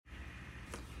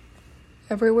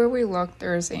Everywhere we look,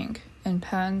 there is ink, in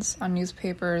pens, on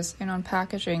newspapers, and on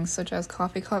packaging such as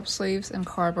coffee cup sleeves and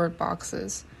cardboard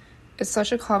boxes. It's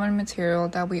such a common material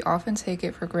that we often take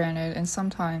it for granted, and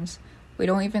sometimes we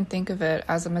don't even think of it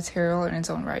as a material in its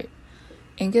own right.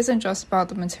 Ink isn't just about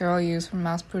the material used for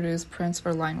mass-produced prints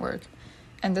or line work,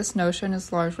 and this notion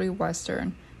is largely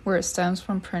Western, where it stems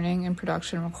from printing and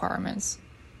production requirements.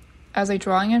 As a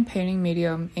drawing and painting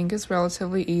medium, ink is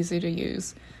relatively easy to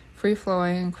use,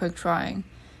 free-flowing and quick-drying.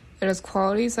 It has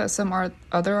qualities that some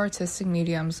other artistic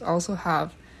mediums also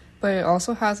have, but it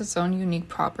also has its own unique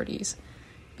properties.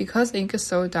 Because ink is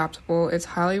so adaptable, it's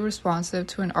highly responsive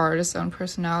to an artist's own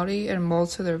personality and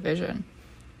molds to their vision.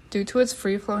 Due to its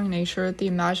free-flowing nature, the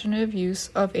imaginative use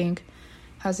of ink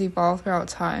has evolved throughout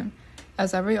time,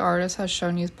 as every artist has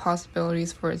shown new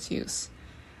possibilities for its use.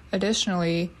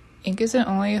 Additionally, ink isn't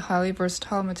only a highly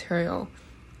versatile material,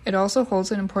 it also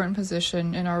holds an important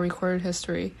position in our recorded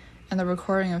history and the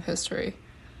recording of history.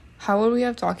 How would we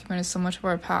have documented so much of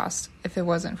our past if it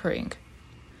wasn't for ink?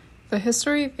 The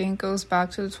history of ink goes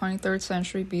back to the 23rd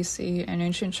century BC in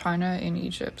ancient China and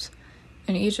Egypt.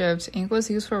 In Egypt, ink was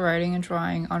used for writing and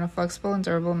drawing on a flexible and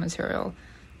durable material,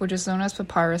 which is known as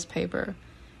papyrus paper.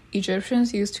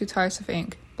 Egyptians used two types of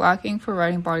ink, black ink for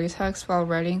writing body text, while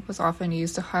red ink was often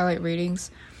used to highlight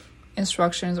readings,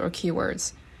 instructions, or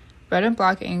keywords. Red and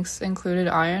black inks included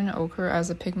iron and ochre as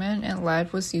a pigment, and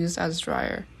lead was used as a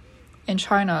dryer. In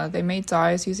China, they made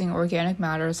dyes using organic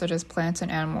matter such as plants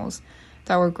and animals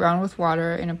that were ground with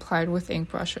water and applied with ink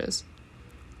brushes.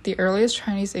 The earliest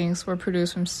Chinese inks were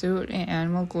produced from soot and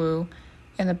animal glue,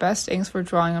 and the best inks for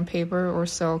drawing on paper or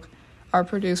silk are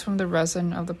produced from the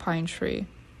resin of the pine tree.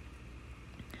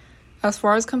 As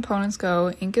far as components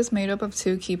go, ink is made up of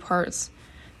two key parts,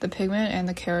 the pigment and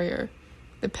the carrier.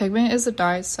 The pigment is the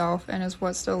dye itself and is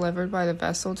what's delivered by the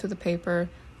vessel to the paper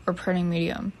or printing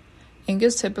medium. Ink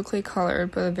is typically colored,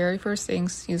 but the very first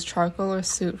inks used charcoal or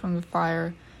soot from the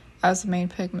fire as the main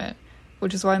pigment,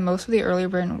 which is why most of the early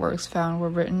written works found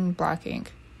were written in black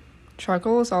ink.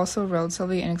 Charcoal was also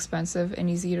relatively inexpensive and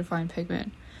easy to find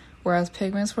pigment, whereas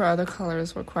pigments for other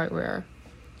colors were quite rare.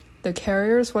 The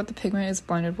carrier is what the pigment is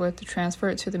blended with to transfer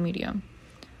it to the medium.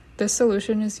 This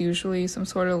solution is usually some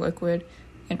sort of liquid,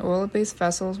 and oil-based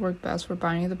vessels work best for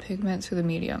binding the pigment to the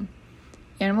medium.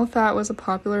 Animal fat was a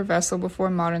popular vessel before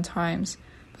modern times,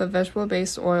 but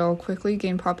vegetable-based oil quickly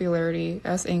gained popularity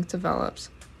as ink developed.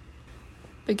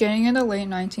 Beginning in the late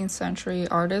 19th century,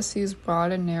 artists used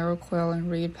broad and narrow quill and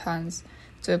reed pens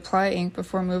to apply ink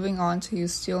before moving on to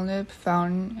use steel nib,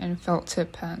 fountain, and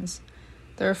felt-tip pens.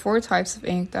 There are four types of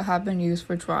ink that have been used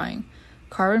for drawing: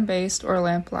 carbon-based or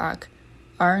lampblack,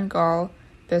 iron gall,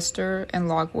 bistre, and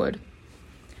logwood.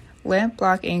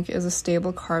 Lampblack ink is a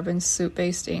stable carbon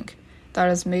soot-based ink that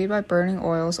is made by burning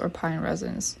oils or pine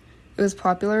resins. It was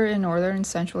popular in northern and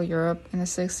central Europe in the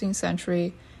 16th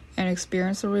century and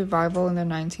experienced a revival in the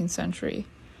 19th century.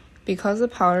 Because the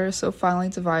powder is so finely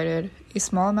divided, a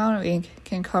small amount of ink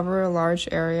can cover a large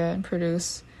area and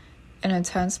produce an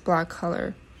intense black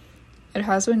color. It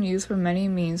has been used for many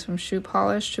means, from shoe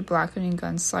polish to blackening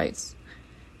gun sights.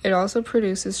 It also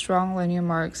produces strong linear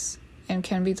marks and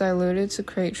can be diluted to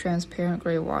create transparent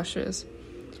gray washes.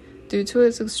 Due to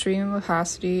its extreme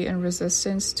opacity and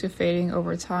resistance to fading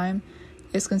over time,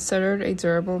 it is considered a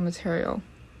durable material.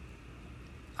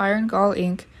 Iron gall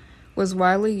ink was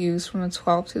widely used from the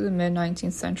 12th to the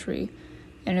mid-19th century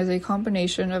and is a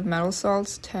combination of metal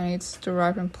salts, tannates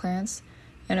derived from plants,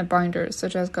 and a binder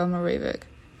such as gum arabic.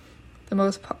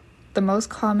 The most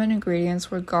common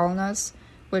ingredients were gall nuts,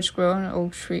 which grow on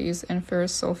oak trees, and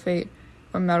ferrous sulfate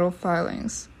or metal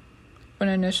filings. When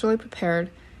initially prepared,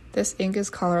 this ink is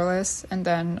colorless and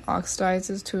then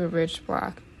oxidizes to a rich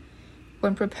black.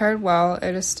 When prepared well,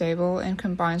 it is stable and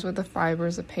combines with the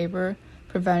fibers of paper,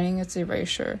 preventing its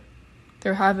erasure.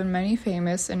 There have been many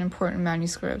famous and important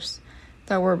manuscripts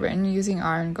that were written using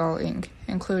iron gall ink,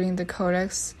 including the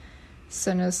Codex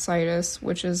Sinaiticus,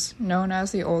 which is known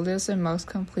as the oldest and most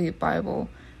complete Bible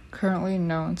currently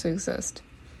known to exist.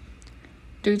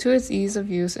 Due to its ease of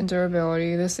use and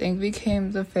durability, this ink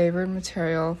became the favored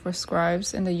material for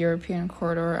scribes in the European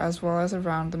corridor as well as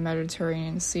around the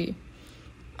Mediterranean Sea.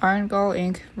 Iron gall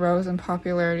ink rose in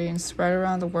popularity and spread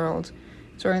around the world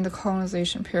during the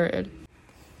colonization period.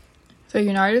 The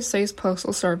United States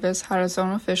Postal Service had its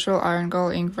own official iron gall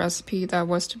ink recipe that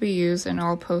was to be used in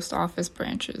all post office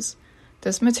branches.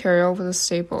 This material was a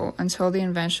staple until the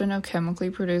invention of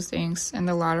chemically produced inks in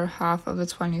the latter half of the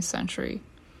 20th century.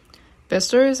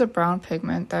 Bistre is a brown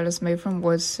pigment that is made from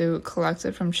wood soot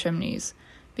collected from chimneys.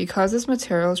 Because this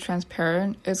material is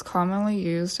transparent, it is commonly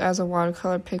used as a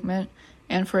watercolor pigment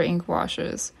and for ink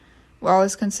washes. While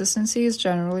its consistency is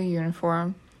generally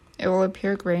uniform, it will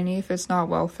appear grainy if it's not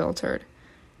well filtered.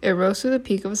 It rose to the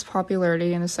peak of its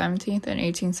popularity in the 17th and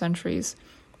 18th centuries,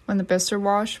 when the bistre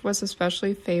wash was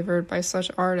especially favored by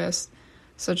such artists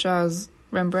such as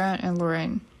Rembrandt and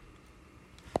Lorraine.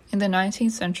 In the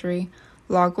 19th century,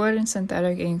 logwood and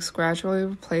synthetic inks gradually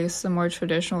replaced the more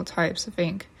traditional types of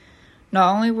ink.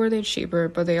 Not only were they cheaper,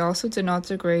 but they also did not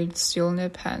degrade steel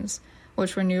nib pens,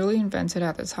 which were newly invented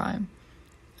at the time.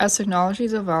 As technology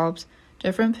developed,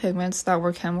 different pigments that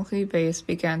were chemically based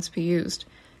began to be used.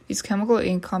 These chemical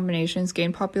ink combinations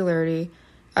gained popularity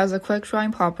as the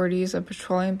quick-drying properties of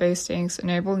petroleum-based inks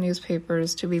enabled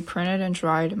newspapers to be printed and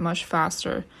dried much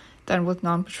faster than with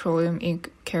non-petroleum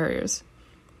ink carriers.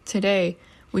 Today,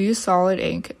 we use solid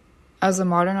ink as a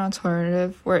modern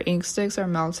alternative where ink sticks are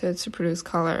melted to produce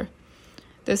color.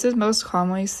 This is most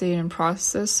commonly seen in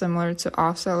processes similar to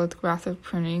offset lithographic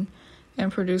printing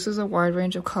and produces a wide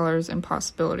range of colors and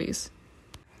possibilities.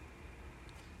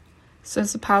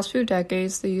 Since the past few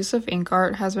decades, the use of ink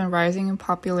art has been rising in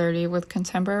popularity, with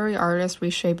contemporary artists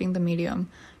reshaping the medium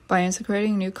by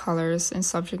integrating new colors and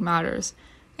subject matters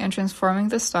and transforming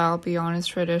the style beyond its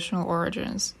traditional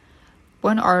origins.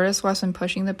 One artist who has been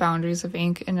pushing the boundaries of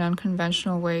ink in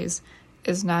unconventional ways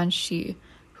is Nan Qi,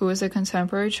 who is a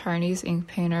contemporary Chinese ink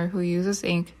painter who uses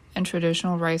ink and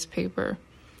traditional rice paper.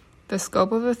 The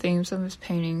scope of the themes of his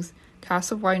paintings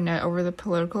casts a wide net over the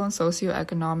political and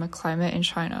socio-economic climate in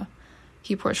China.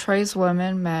 He portrays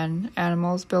women, men,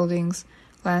 animals, buildings,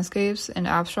 landscapes, and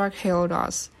abstract halo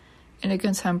dots in a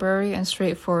contemporary and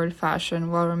straightforward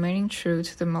fashion while remaining true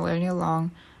to the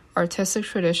millennia-long artistic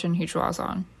tradition he draws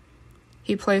on.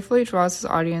 He playfully draws his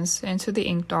audience into the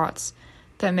ink dots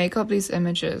that make up these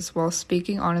images while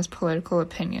speaking on his political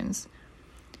opinions.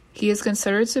 He is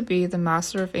considered to be the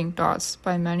master of ink dots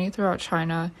by many throughout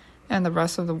China and the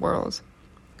rest of the world.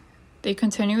 The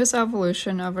continuous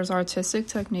evolution of his artistic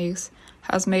techniques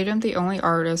has made him the only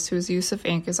artist whose use of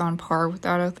ink is on par with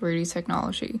that of 3D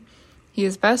technology. He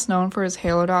is best known for his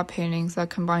halo dot paintings that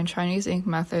combine Chinese ink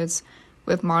methods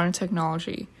with modern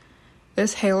technology.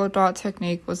 This halo dot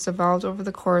technique was developed over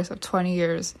the course of 20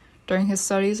 years during his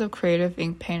studies of creative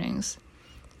ink paintings.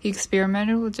 He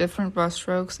experimented with different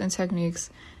brushstrokes and techniques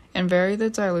and varied the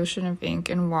dilution of ink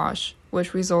and wash,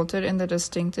 which resulted in the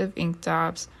distinctive ink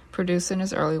dabs produced in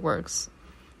his early works.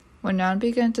 When Nan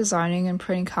began designing and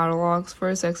printing catalogs for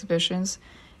his exhibitions,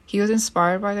 he was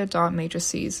inspired by the dot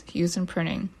matrices used in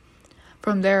printing.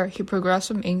 From there, he progressed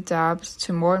from ink dabs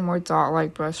to more and more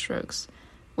dot-like brushstrokes,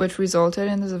 which resulted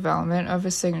in the development of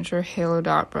his signature halo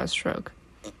dot brushstroke.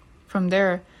 From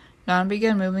there, Nan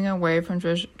began moving away from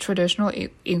traditional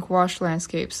ink-wash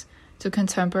landscapes to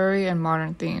contemporary and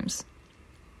modern themes.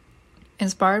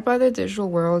 Inspired by the digital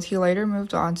world, he later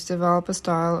moved on to develop a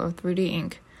style of 3D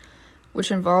ink,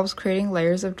 which involves creating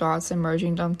layers of dots and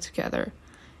merging them together.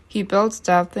 He builds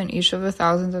depth in each of the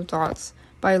thousands of dots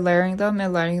by layering them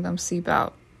and letting them seep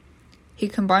out. He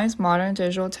combines modern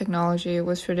digital technology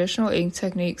with traditional ink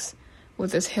techniques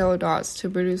with his halo dots to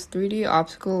produce 3D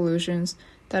optical illusions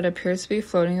that appear to be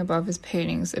floating above his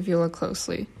paintings if you look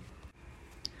closely.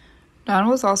 Nan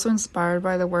was also inspired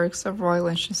by the works of Roy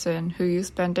Lichtenstein, who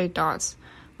used Ben-Day dots,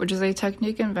 which is a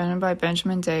technique invented by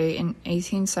Benjamin Day in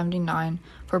 1879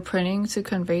 for printing to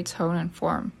convey tone and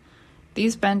form.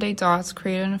 These Ben-Day dots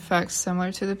create an effect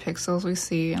similar to the pixels we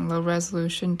see in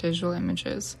low-resolution digital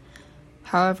images.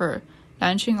 However,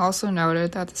 Nan Qi also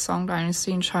noted that the Song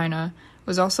Dynasty in China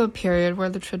was also a period where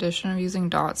the tradition of using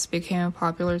dots became a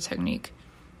popular technique.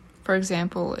 For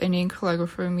example, Indian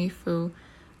calligrapher Mi Fu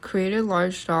created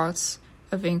large dots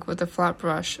of ink with a flat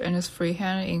brush in his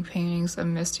freehand ink paintings of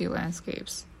misty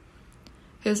landscapes.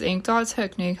 His ink dot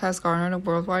technique has garnered a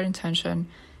worldwide attention,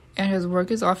 and his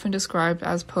work is often described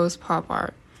as post-pop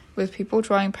art, with people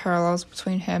drawing parallels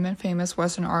between him and famous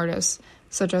Western artists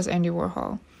such as Andy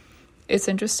Warhol. It's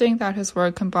interesting that his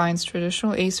work combines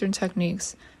traditional Eastern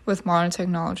techniques with modern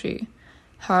technology.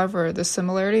 However, the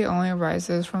similarity only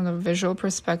arises from the visual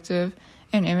perspective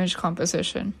and image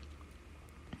composition.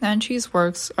 Nan Qi's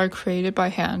works are created by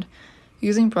hand,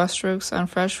 using brushstrokes on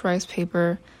fresh rice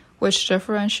paper, which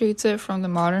differentiates it from the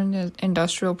modern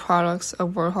industrial products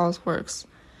of Warhol's works.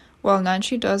 While Nan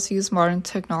Qi does use modern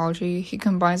technology, he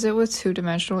combines it with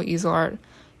two-dimensional easel art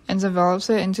and develops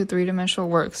it into three-dimensional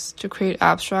works to create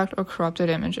abstract or corrupted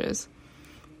images.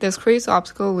 This creates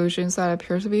optical illusions that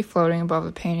appear to be floating above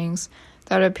the paintings,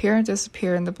 that appear and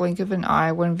disappear in the blink of an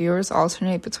eye when viewers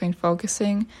alternate between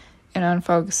focusing and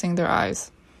unfocusing their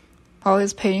eyes. While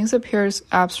his paintings appear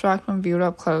abstract when viewed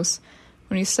up close,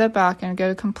 when you step back and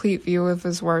get a complete view of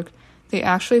his work, they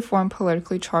actually form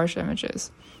politically charged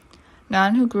images.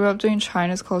 Nan, who grew up during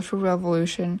China's Cultural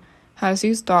Revolution, has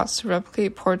used dots to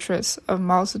replicate portraits of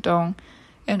Mao Zedong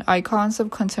and icons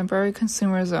of contemporary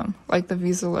consumerism, like the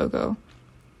Visa logo.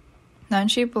 Nan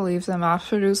Qi believes that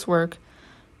mass-produced work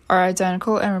are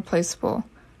identical and replaceable,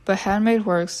 but handmade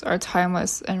works are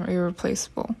timeless and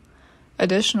irreplaceable.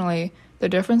 Additionally, the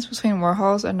difference between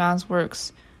Warhol's and Nan's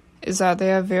works is that they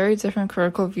have very different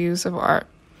critical views of art.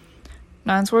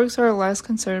 Nan's works are less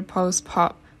considered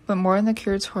post-pop, but more in the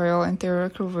curatorial and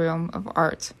theoretical realm of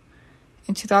art.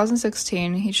 In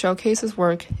 2016, he showcased his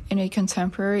work in a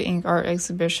contemporary ink art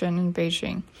exhibition in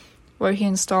Beijing, where he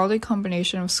installed a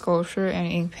combination of sculpture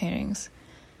and ink paintings.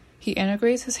 He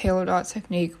integrates his halo dot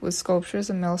technique with sculptures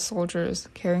of male soldiers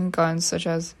carrying guns, such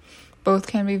as both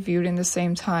can be viewed in the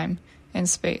same time and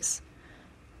space.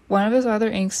 One of his other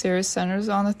ink series centers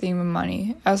on the theme of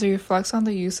money, as he reflects on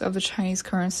the use of the Chinese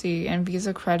currency and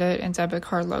Visa credit and debit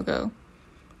card logo.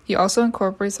 He also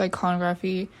incorporates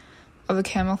iconography of the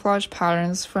camouflage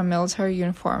patterns from military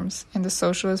uniforms and the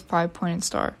socialist five-pointed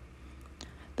star.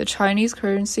 The Chinese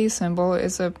currency symbol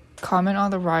is a comment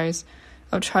on the rise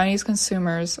of Chinese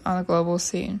consumers on the global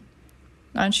scene.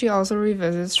 Nan Qi also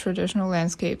revisits traditional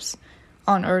landscapes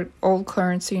on old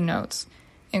currency notes,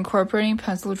 incorporating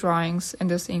pencil drawings in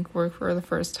this ink work for the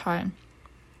first time.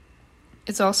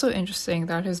 It's also interesting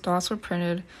that his dots were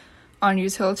printed on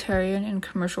utilitarian and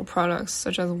commercial products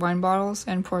such as wine bottles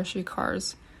and Porsche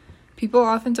cars. People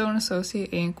often don't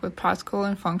associate ink with practical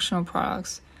and functional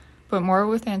products, but more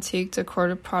with antique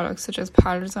decorative products such as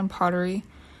patterns on pottery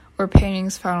or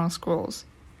paintings found on scrolls.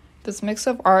 This mix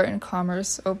of art and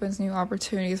commerce opens new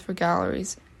opportunities for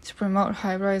galleries to promote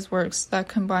hybridized works that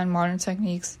combine modern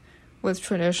techniques with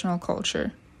traditional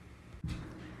culture.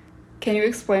 Can you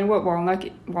explain what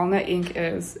walnut ink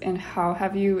is, and how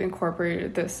have you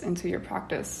incorporated this into your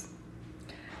practice?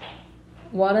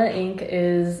 Walnut ink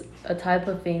is a type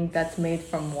of ink that's made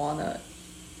from walnut,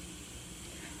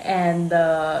 and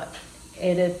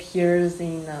it appears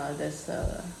in this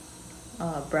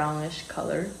brownish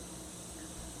color.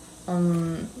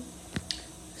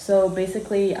 So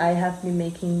basically, I have been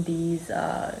making these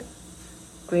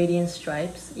gradient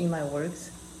stripes in my works,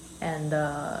 and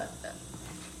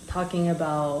talking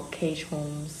about cage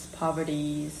homes,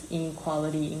 poverties,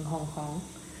 inequality in Hong Kong,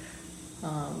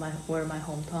 where my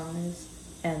hometown is.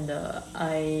 And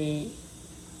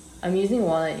I'm using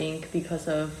walnut ink because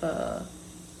of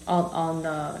on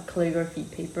calligraphy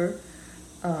paper.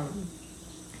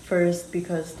 First,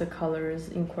 because the colors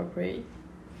incorporate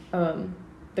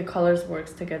the colors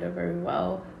works together very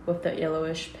well with the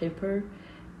yellowish paper,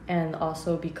 and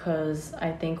also because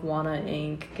I think walnut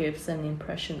ink gives an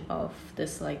impression of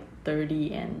this like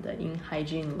dirty and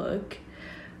inhygiene look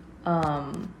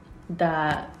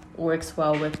that works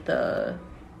well with the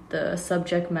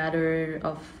subject matter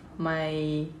of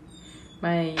my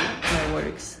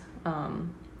works,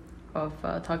 of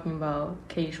talking about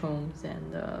cage homes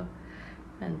and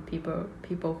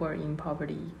people who are in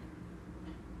poverty.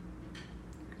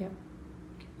 Yeah.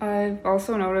 I've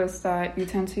also noticed that you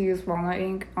tend to use walnut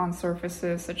ink on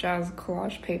surfaces such as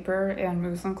collage paper and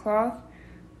muslin cloth.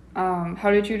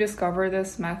 How did you discover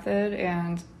this method,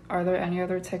 and are there any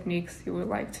other techniques you would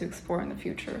like to explore in the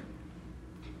future?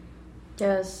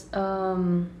 Yes,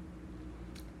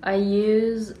 I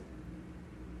use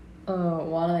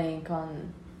walnut ink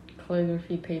on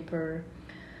calligraphy paper.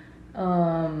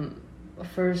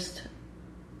 First,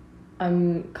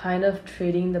 I'm kind of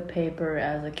treating the paper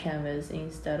as a canvas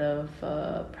instead of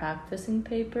practicing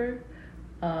paper.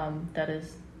 That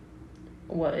is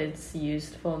what it's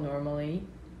used for normally.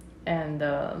 And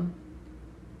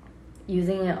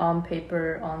using it on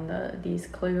paper, on these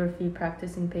calligraphy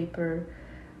practicing paper,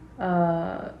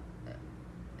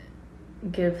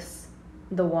 gives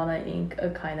the walnut ink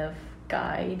a kind of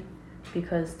guide,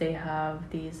 because they have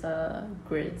these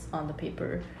grids on the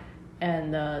paper.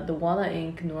 And the walnut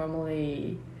ink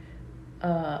normally,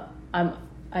 I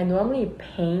normally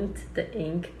paint the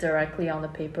ink directly on the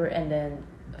paper and then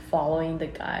following the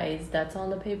guides that's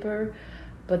on the paper,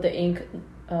 but the ink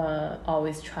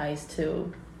always tries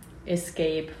to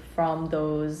escape from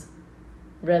those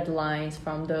red lines,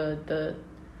 from the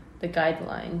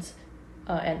guidelines,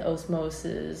 and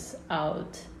osmosis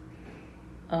out.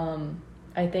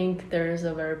 I think this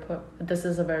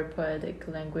is a very poetic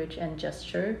language and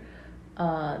gesture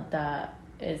that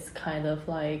is kind of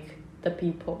like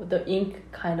the ink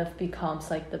kind of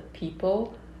becomes like the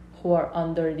people who are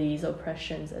under these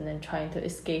oppressions and then trying to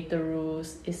escape the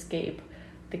rules, escape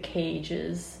the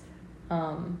cages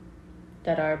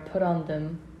that are put on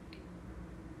them.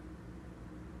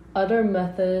 Other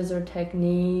methods or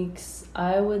techniques,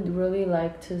 I would really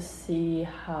like to see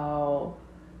how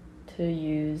to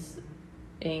use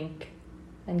ink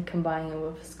and combine it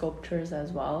with sculptures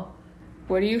as well.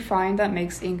 What do you find that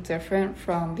makes ink different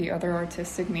from the other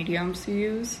artistic mediums you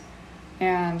use?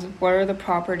 And what are the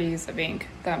properties of ink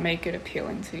that make it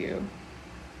appealing to you?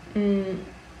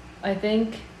 I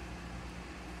think,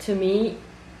 to me,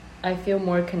 I feel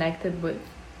more connected with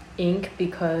ink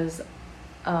because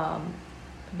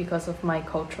of my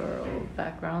cultural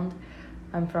background.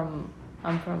 I'm from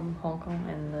Hong Kong,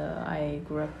 and I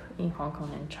grew up in Hong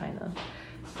Kong and China,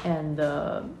 and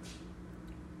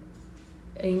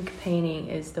ink painting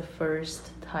is the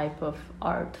first type of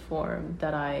art form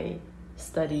that I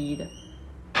studied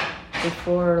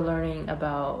before learning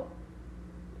about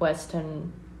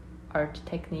Western art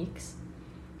techniques.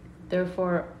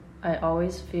 Therefore, I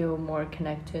always feel more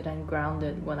connected and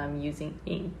grounded when I'm using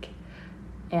ink.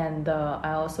 And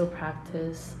I also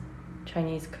practice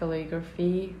Chinese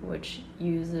calligraphy, which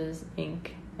uses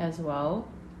ink as well.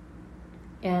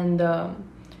 And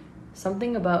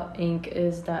something about ink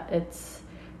is that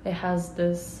it has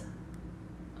this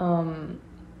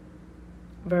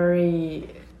very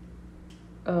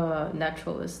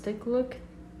naturalistic look.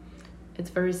 It's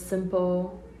very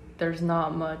simple. There's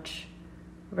not much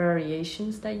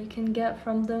variations that you can get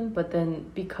from them, but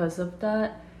then because of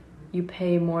that, you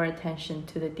pay more attention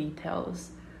to the details.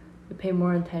 You pay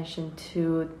more attention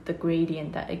to the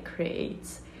gradient that it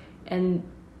creates. And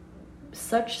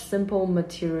such simple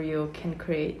material can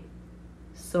create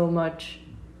so much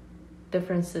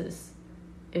differences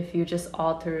if you just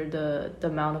alter the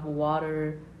amount of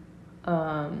water,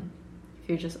 if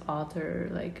you just alter,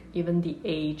 like, even the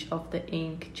age of the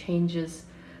ink changes,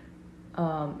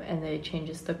 and it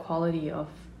changes the quality of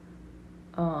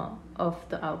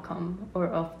the outcome, or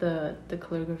of the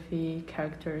calligraphy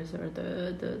characters, or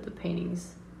the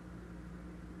paintings.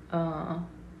 So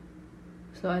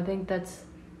I think that's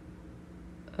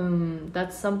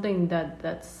something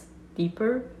that's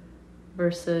deeper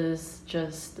versus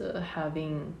just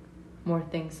having more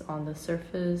things on the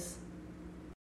surface.